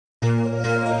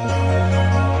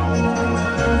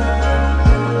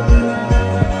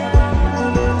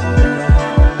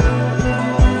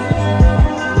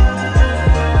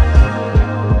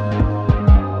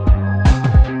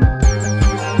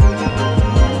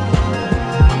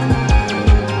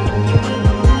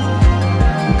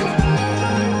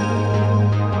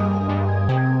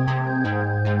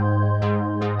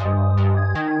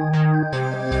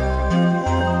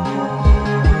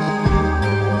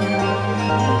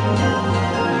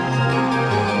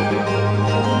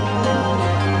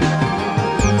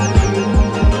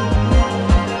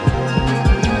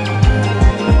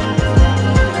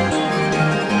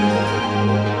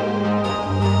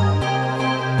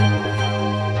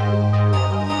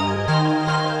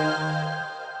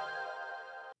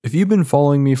If you've been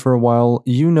following me for a while,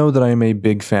 you know that I am a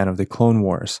big fan of the Clone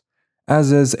Wars,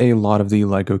 as is a lot of the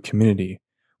LEGO community.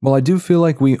 While I do feel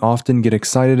like we often get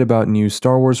excited about new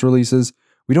Star Wars releases,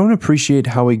 we don't appreciate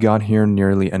how we got here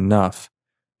nearly enough.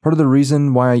 Part of the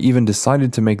reason why I even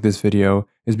decided to make this video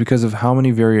is because of how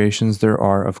many variations there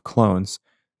are of clones.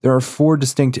 There are 4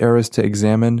 distinct eras to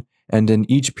examine, and in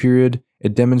each period,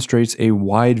 it demonstrates a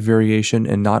wide variation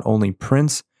in not only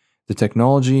prints, the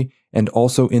technology, and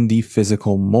also in the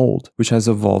physical mold, which has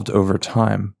evolved over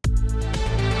time. The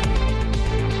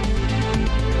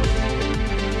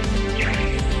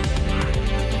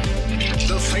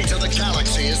fate of the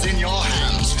galaxy is in your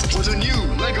hands with a new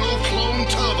LEGO Clone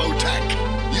Turbo Tech.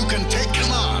 You can take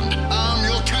command, arm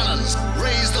your cannons,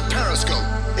 raise the periscope,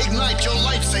 ignite your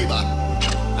lightsaber,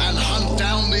 and hunt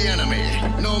down the enemy.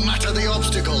 No matter the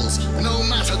obstacles, no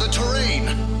matter the terrain,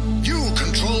 you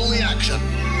control the action.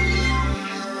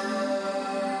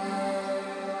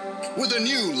 With a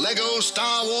new LEGO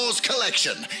Star Wars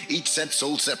collection, each set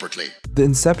sold separately. The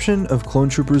inception of Clone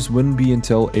Troopers wouldn't be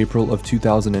until April of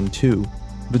 2002,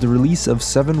 with the release of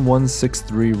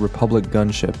 7163 Republic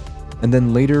Gunship, and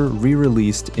then later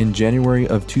re-released in January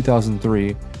of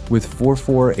 2003 with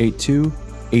 4482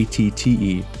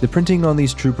 ATTE. The printing on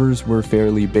these troopers were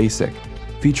fairly basic,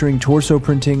 featuring torso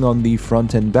printing on the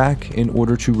front and back in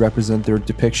order to represent their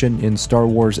depiction in Star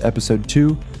Wars Episode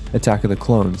II, Attack of the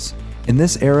Clones. In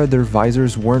this era, their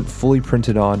visors weren't fully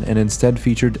printed on and instead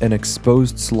featured an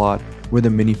exposed slot where the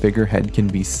minifigure head can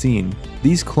be seen.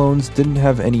 These clones didn't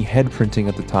have any head printing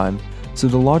at the time, so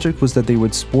the logic was that they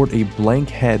would sport a blank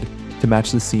head to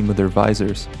match the seam of their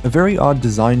visors. A very odd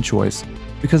design choice,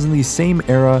 because in the same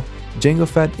era, Jango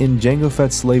Fett in Jango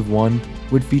Fett Slave 1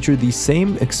 would feature the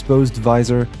same exposed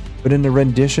visor, but in a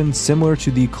rendition similar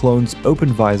to the clone's open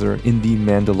visor in the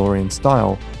Mandalorian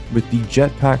style, with the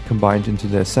jetpack combined into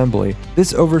the assembly.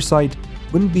 This oversight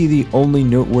wouldn't be the only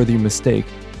noteworthy mistake,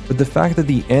 but the fact that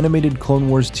the animated Clone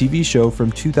Wars TV show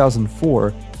from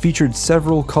 2004 featured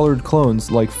several colored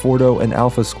clones like Fordo and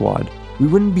Alpha Squad. We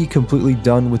wouldn't be completely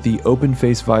done with the open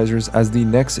face visors, as the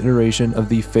next iteration of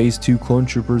the Phase 2 Clone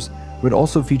Troopers would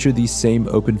also feature these same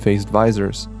open-faced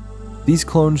visors. These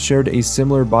clones shared a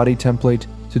similar body template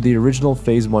to the original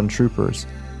Phase 1 Troopers.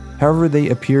 However, they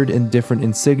appeared in different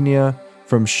insignia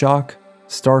from Shock,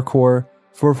 Star Corps,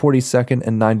 442nd,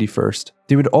 and 91st.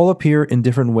 They would all appear in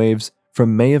different waves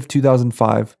from May of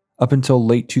 2005 up until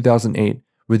late 2008,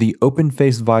 where the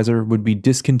open-faced visor would be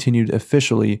discontinued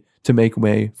officially to make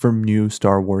way for new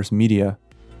Star Wars media.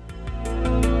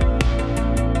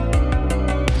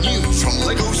 New from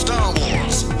LEGO Star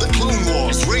Wars, the Clone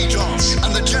Wars rage on,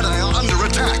 and the Jedi are under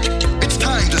attack. It's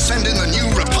time to send in the new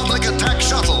Republic attack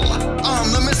shuttle,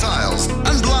 arm the missiles,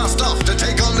 and blast off to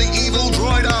take on the evil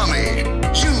droid army.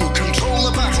 You control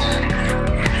the battle.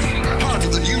 Part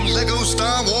of the new LEGO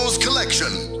Star Wars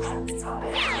collection.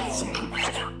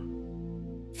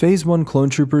 Phase 1 Clone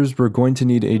Troopers were going to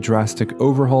need a drastic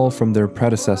overhaul from their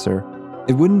predecessor.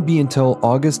 It wouldn't be until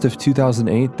August of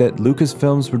 2008 that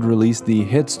Lucasfilms would release the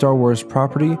hit Star Wars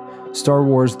property, Star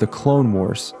Wars The Clone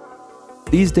Wars.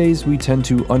 These days, we tend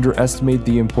to underestimate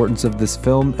the importance of this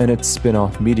film and its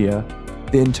spin-off media.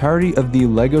 The entirety of the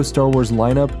LEGO Star Wars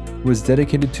lineup was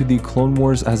dedicated to the Clone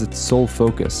Wars as its sole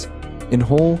focus. In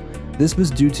whole, this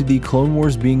was due to the Clone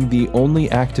Wars being the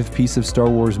only active piece of Star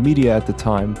Wars media at the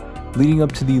time. Leading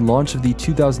up to the launch of the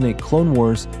 2008 Clone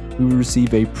Wars, we would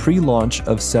receive a pre-launch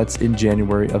of sets in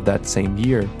January of that same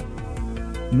year,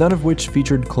 none of which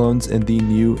featured clones in the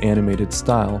new animated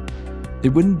style. It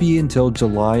wouldn't be until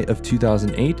July of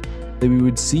 2008 that we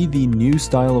would see the new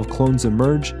style of clones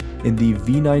emerge in the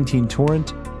V-19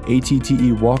 Torrent,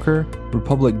 ATTE Walker,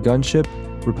 Republic Gunship,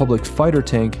 Republic Fighter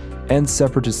Tank, and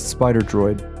Separatist Spider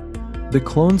Droid. The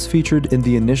clones featured in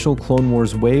the initial Clone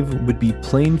Wars wave would be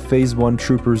plain Phase 1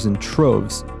 troopers in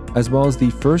troves, as well as the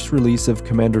first release of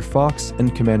Commander Fox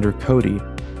and Commander Cody.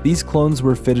 These clones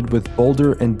were fitted with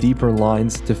bolder and deeper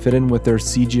lines to fit in with their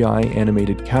CGI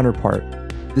animated counterpart.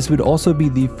 This would also be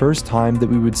the first time that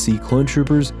we would see clone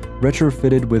troopers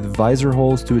retrofitted with visor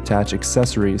holes to attach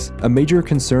accessories. A major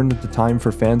concern at the time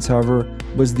for fans, however,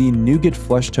 was the nougat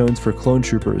flesh tones for clone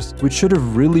troopers, which should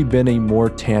have really been a more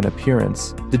tan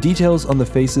appearance. The details on the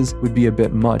faces would be a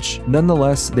bit much.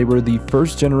 Nonetheless, they were the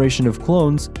first generation of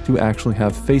clones to actually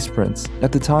have face prints.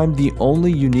 At the time, the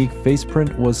only unique face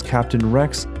print was Captain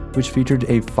Rex which featured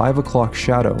a 5 o'clock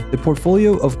shadow. The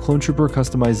portfolio of Clone Trooper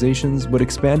customizations would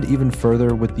expand even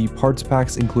further with the parts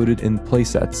packs included in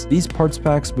playsets. These parts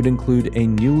packs would include a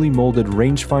newly molded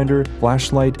rangefinder,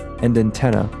 flashlight, and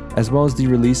antenna, as well as the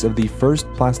release of the first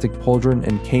plastic pauldron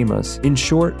and camas. In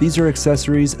short, these are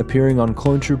accessories appearing on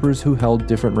Clone Troopers who held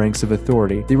different ranks of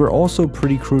authority. They were also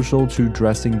pretty crucial to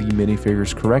dressing the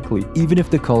minifigures correctly, even if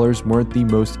the colors weren't the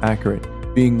most accurate,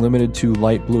 being limited to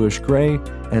light bluish gray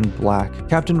and black.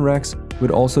 Captain Rex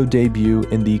would also debut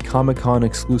in the Comic-Con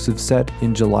exclusive set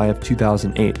in July of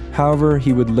 2008. However,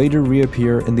 he would later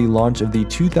reappear in the launch of the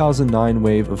 2009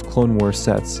 wave of Clone Wars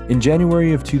sets. In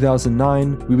January of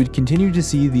 2009, we would continue to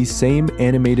see the same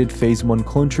animated Phase 1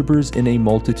 Clone Troopers in a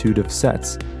multitude of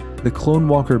sets. The Clone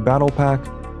Walker Battle Pack,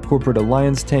 Corporate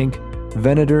Alliance Tank,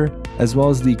 Venator, as well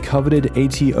as the coveted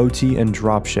AT-OT and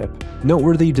Dropship.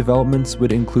 Noteworthy developments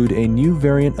would include a new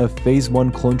variant of Phase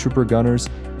 1 Clone Trooper gunners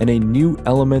and a new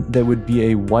element that would be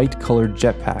a white-colored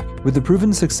jetpack. With the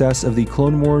proven success of the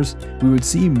Clone Wars, we would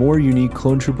see more unique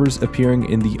Clone Troopers appearing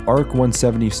in the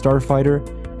ARC-170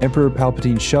 Starfighter, Emperor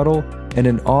Palpatine Shuttle, and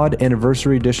an odd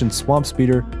Anniversary Edition Swamp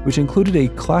Speeder, which included a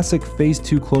classic Phase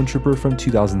 2 Clone Trooper from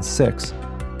 2006.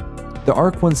 The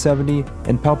ARC-170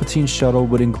 and Palpatine Shuttle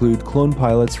would include clone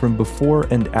pilots from before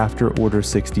and after Order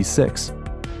 66,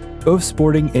 both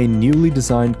sporting a newly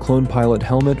designed clone pilot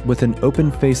helmet with an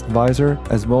open-faced visor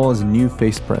as well as new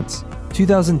face prints.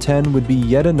 2010 would be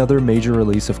yet another major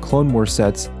release of Clone Wars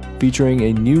sets, featuring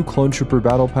a new Clone Trooper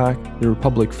Battle Pack, the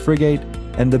Republic Frigate,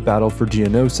 and the Battle for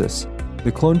Geonosis.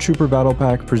 The Clone Trooper Battle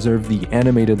Pack preserved the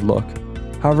animated look.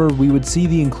 However, we would see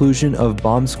the inclusion of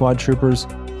Bomb Squad Troopers,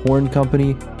 Horn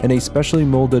Company, and a specially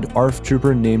molded ARF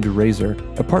trooper named Razor.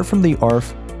 Apart from the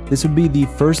ARF, this would be the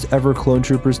first ever Clone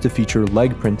Troopers to feature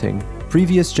leg printing.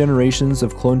 Previous generations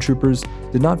of Clone Troopers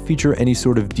did not feature any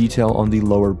sort of detail on the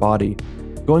lower body.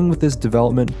 Going with this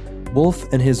development,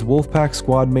 Wolf and his Wolfpack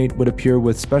squad mate would appear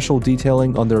with special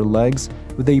detailing on their legs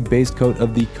with a base coat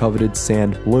of the coveted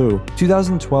sand blue.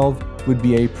 2012 would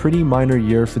be a pretty minor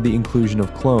year for the inclusion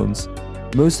of clones.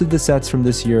 Most of the sets from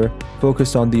this year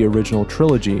focused on the original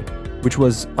trilogy, which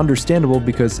was understandable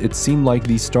because it seemed like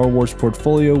the Star Wars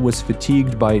portfolio was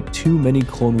fatigued by too many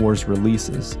Clone Wars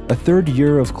releases. A third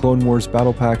year of Clone Wars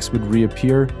battle packs would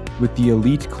reappear with the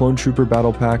Elite Clone Trooper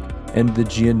Battle Pack and the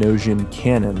Geonosian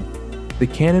Cannon. The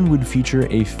cannon would feature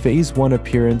a Phase 1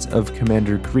 appearance of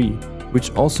Commander Gree,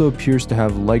 which also appears to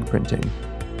have leg printing.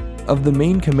 Of the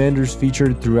main commanders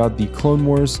featured throughout the Clone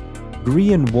Wars,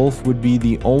 Gree and Wolf would be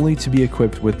the only to be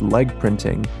equipped with leg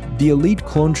printing. The Elite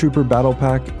Clone Trooper Battle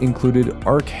Pack included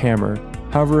Arc Hammer,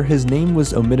 however his name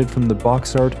was omitted from the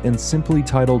box art and simply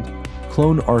titled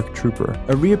Clone Arc Trooper.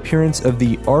 A reappearance of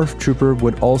the ARF Trooper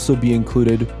would also be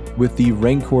included with the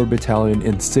Rancor Battalion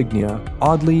insignia.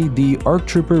 Oddly, the ARC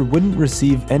Trooper wouldn't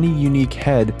receive any unique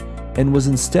head and was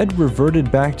instead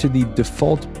reverted back to the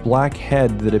default black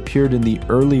head that appeared in the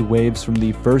early waves from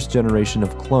the first generation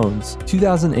of clones.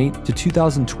 2008 to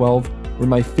 2012 were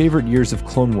my favorite years of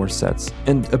Clone Wars sets,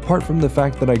 and apart from the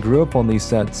fact that I grew up on these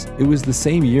sets, it was the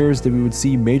same years that we would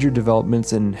see major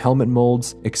developments in helmet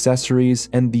molds, accessories,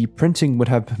 and the printing would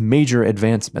have major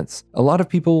advancements. A lot of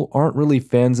people aren't really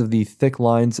fans of the thick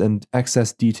lines and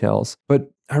excess details, but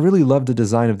I really love the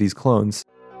design of these clones.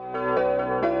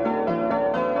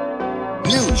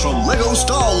 News from LEGO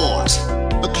Star Wars.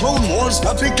 The Clone Wars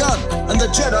have begun, and the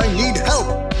Jedi need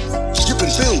help. Ship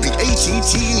and build the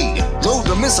AT-TE, load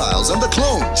the missiles and the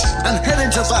clones, and head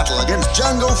into battle against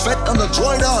Jango Fett and the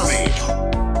Droid Army.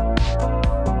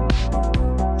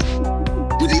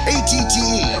 With the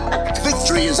AT-TE,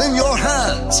 victory is in your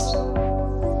hands.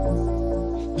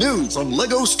 News from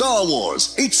LEGO Star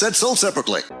Wars. 8 sets sold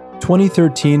separately.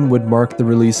 2013 would mark the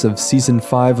release of Season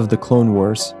 5 of the Clone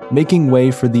Wars, making way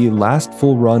for the last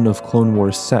full run of Clone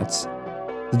Wars sets.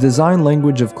 The design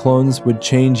language of clones would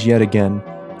change yet again,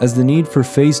 as the need for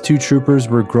Phase 2 troopers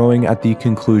were growing at the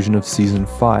conclusion of Season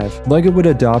 5. LEGO would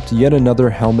adopt yet another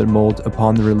helmet mold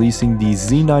upon releasing the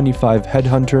Z95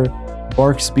 Headhunter,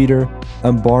 Bark Speeder,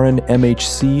 Umbaran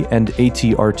MHC, and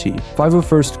AT-RT.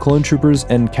 501st Clone Troopers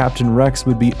and Captain Rex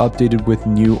would be updated with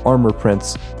new armor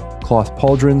prints, cloth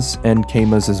pauldrons, and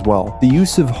camas as well. The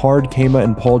use of hard cama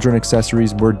and pauldron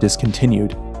accessories were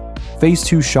discontinued. Phase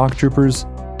 2 Shock Troopers,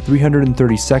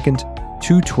 332nd,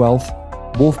 212th,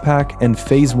 Wolfpack, and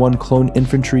Phase 1 Clone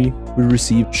Infantry would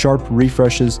receive sharp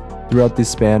refreshes throughout the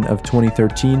span of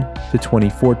 2013 to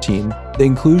 2014. The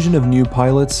inclusion of new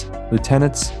pilots,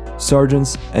 lieutenants,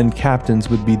 sergeants, and captains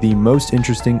would be the most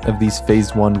interesting of these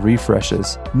Phase 1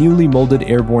 refreshes. Newly molded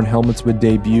airborne helmets would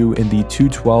debut in the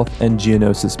 212th and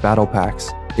Geonosis battle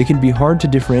packs. It can be hard to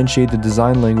differentiate the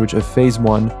design language of Phase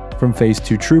 1 from Phase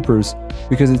 2 troopers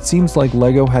because it seems like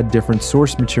LEGO had different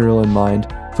source material in mind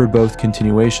for both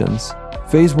continuations.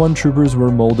 Phase 1 troopers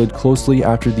were molded closely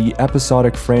after the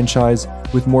episodic franchise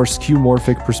with more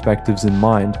skeuomorphic perspectives in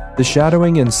mind. The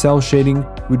shadowing and cell shading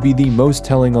would be the most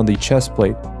telling on the chest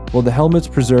plate, while the helmets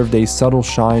preserved a subtle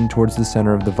shine towards the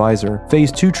center of the visor.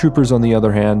 Phase 2 troopers, on the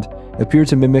other hand, appear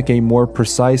to mimic a more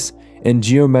precise and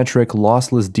geometric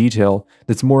lossless detail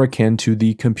that's more akin to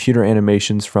the computer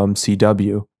animations from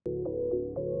CW.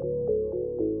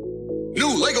 New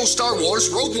LEGO Star Wars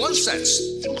Rogue One sets.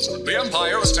 The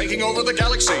Empire is taking over the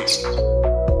galaxy.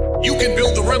 You can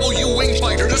build the Rebel U-Wing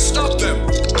fighter to stop them.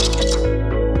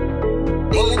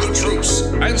 Load the troops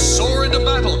and soar into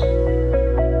battle.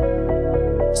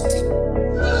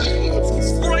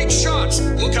 Great shot!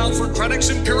 Look out for Krennic's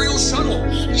Imperial shuttle.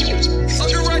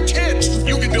 Thunder Red Kid!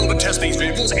 You can build and test these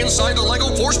vehicles inside the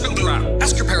LEGO Force Builder app.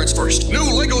 Ask your parents first. New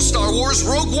LEGO Star Wars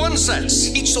Rogue One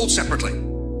sets, each sold separately.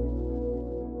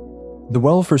 The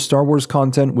well for Star Wars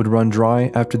content would run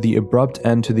dry after the abrupt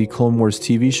end to the Clone Wars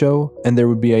TV show, and there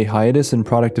would be a hiatus in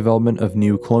product development of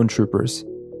new clone troopers.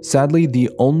 Sadly, the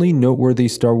only noteworthy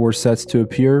Star Wars sets to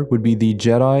appear would be the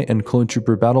Jedi and Clone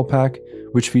Trooper Battle Pack,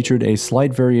 which featured a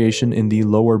slight variation in the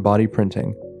lower body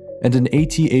printing, and an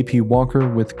AT-AP Walker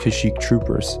with Kashyyyk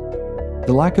troopers.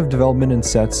 The lack of development in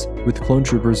sets with clone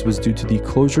troopers was due to the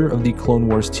closure of the Clone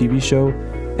Wars TV show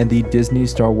and the Disney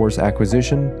Star Wars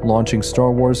acquisition, launching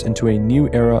Star Wars into a new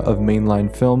era of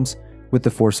mainline films with The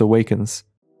Force Awakens.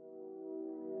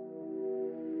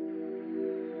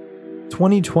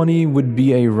 2020 would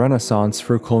be a renaissance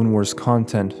for Clone Wars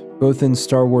content, both in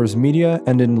Star Wars media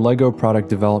and in LEGO product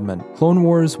development. Clone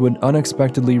Wars would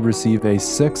unexpectedly receive a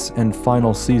 6th and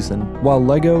final season, while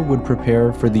LEGO would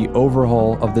prepare for the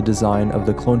overhaul of the design of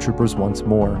the Clone Troopers once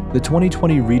more. The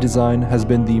 2020 redesign has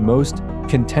been the most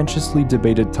contentiously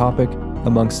debated topic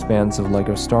amongst fans of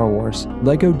LEGO Star Wars.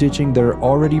 LEGO ditching their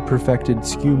already perfected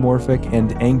skeuomorphic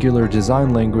and angular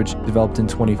design language developed in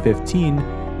 2015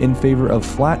 in favor of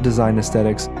flat design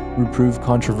aesthetics would prove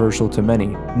controversial to many.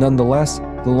 Nonetheless,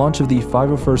 the launch of the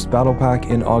 501st Battle Pack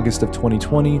in August of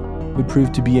 2020 would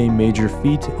prove to be a major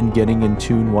feat in getting in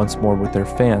tune once more with their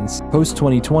fans.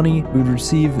 Post-2020, we would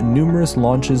receive numerous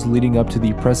launches leading up to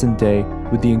the present day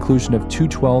with the inclusion of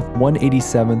 212th,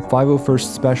 187th,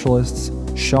 501st Specialists,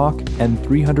 Shock, and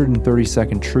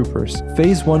 332nd Troopers.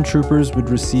 Phase 1 Troopers would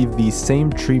receive the same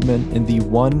treatment in the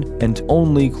one and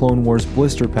only Clone Wars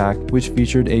Blister Pack, which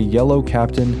featured a yellow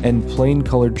captain and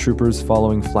plain-colored troopers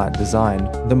following flat design.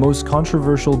 The most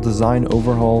controversial design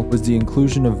overhaul was the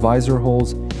inclusion of visor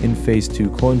holes in Phase 2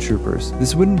 Clone Troopers.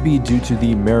 This wouldn't be due to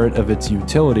the merit of its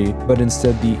utility, but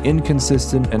instead the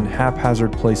inconsistent and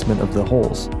haphazard placement of the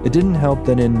holes. It didn't help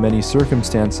that in many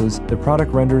circumstances, the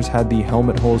product renders had the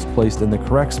helmet holes placed in the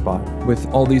correct spot. With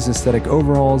all these aesthetic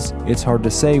overhauls, it's hard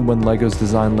to say when LEGO's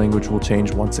design language will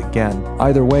change once again.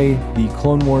 Either way, the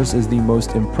Clone Wars is the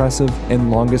most impressive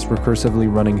and longest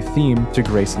recursively running theme to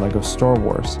grace LEGO Star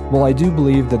Wars. While I do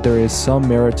believe that there is some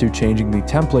merit to changing the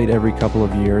template every couple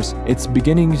of years, it's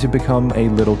beginning to become a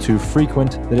little too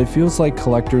frequent that it feels like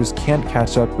collectors can't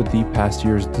catch up with the past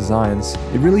year's designs.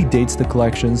 It really dates the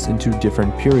collections into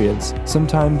different periods,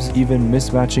 sometimes even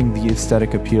mismatching the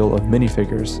aesthetic appeal of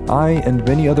minifigures. I and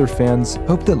many other fans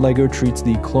hope that LEGO treats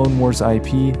the Clone Wars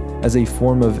IP as a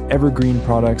form of evergreen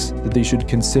products that they should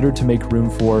consider to make room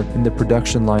for in the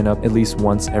production lineup at least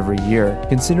once every year.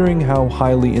 Considering how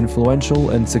highly influential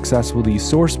and successful the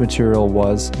source material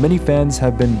was, many fans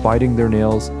have been biting their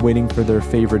nails waiting for their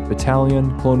favorite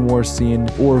battalion, Clone Wars scene,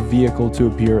 or vehicle to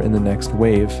appear in the next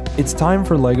wave. It's time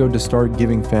for LEGO to start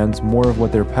giving fans more of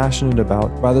what they're passionate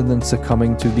about rather than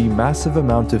succumbing to the massive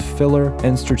amount of filler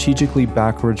and strategically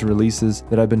backwards releases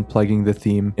that have been plaguing the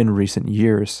theme in recent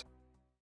years.